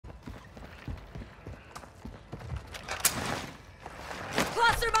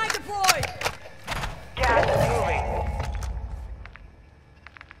deployed. Gas is moving.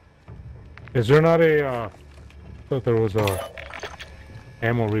 Is there not a, I thought there was a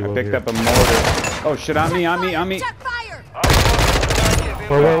ammo I reload picked here. up a mortar. Oh shit, on me. Check fire.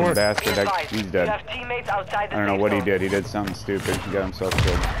 Where? Bastard, he's dead. You have teammates outside the I don't know safe what he zone. did. He did something stupid. He got himself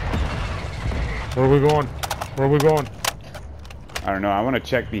killed. Where are we going? Where are we going? I don't know. I want to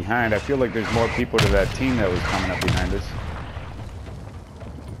check behind. I feel like there's more people to that team that was coming up behind us.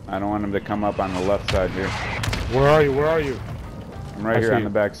 I don't want them to come up on the left side here. Where are you? Where are you? I'm right here on the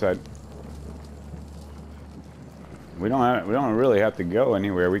back side. We don't really have to go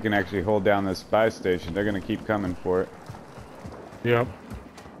anywhere. We can actually hold down this spy station. They're gonna keep coming for it. Yep.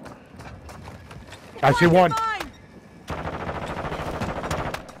 I see one.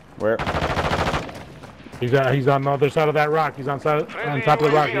 Where? He's on the other side of that rock. He's on top of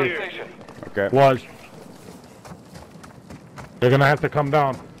the rock here. Okay. Was. They're gonna have to come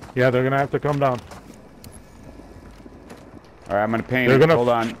down. Yeah, they're gonna have to come down. All right, I'm gonna paint They're it. gonna- Hold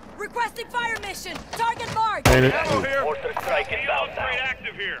on. Requesting fire mission. Target marked. Paint it. Mortar strike inbound now.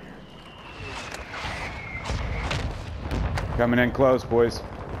 Active here. Coming in close, boys.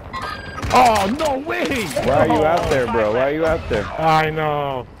 Oh, no way! Why are you out there, bro? Why are you out there? I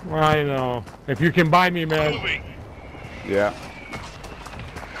know. If you can buy me, man. Yeah.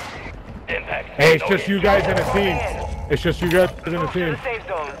 Impact. Hey, it's just you guys in a team. It's just you guys in a To team. the safe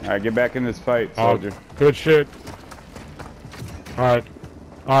zone. All right, get back in this fight, Oh, soldier. good shit. Alright.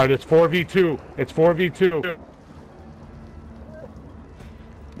 Alright, it's 4v2. It's 4v2.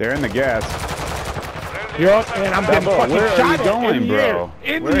 They're in the gas. Yup, and I'm getting Bubba, fucking where are shot you at going, in the bro?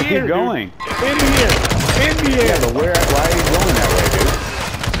 air. In Where the are you air, going? dude. In the air. In the air. Yeah, but why are you going that way, dude?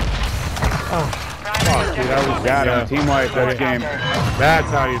 Fuck, dude, that was Got him. Team white, that's game. That's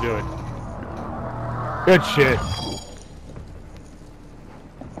how you do it. Good shit.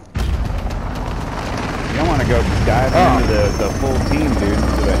 You don't want to go dive into the full team, dude,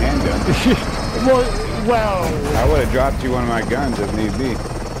 with a handgun. well, I would have dropped you one of my guns if need be.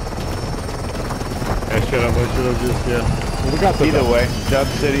 I should have just, yeah. Well, we got the Either way, Dub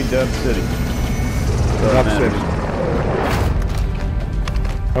City, Dub City. Dub City.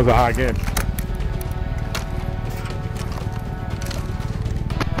 That was a high game.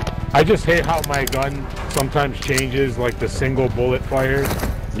 I just hate how my gun sometimes changes, like the single bullet fire.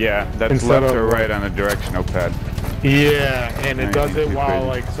 Yeah, that's Instead left of, or right on a directional pad. Yeah, and it does Anything it too while,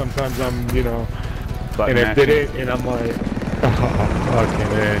 crazy. like, sometimes I'm, you know, Button and it did mashing. it, and I'm like, oh, fucking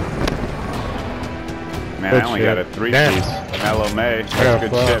man. Man, Good I only shit. got a 3-piece. Mellow May. That's Yeah,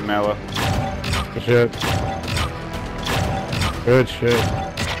 good fuck. shit, Mellow. Good shit. Good shit.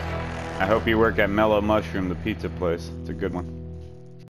 I hope you work at Mellow Mushroom, the pizza place. It's a good one.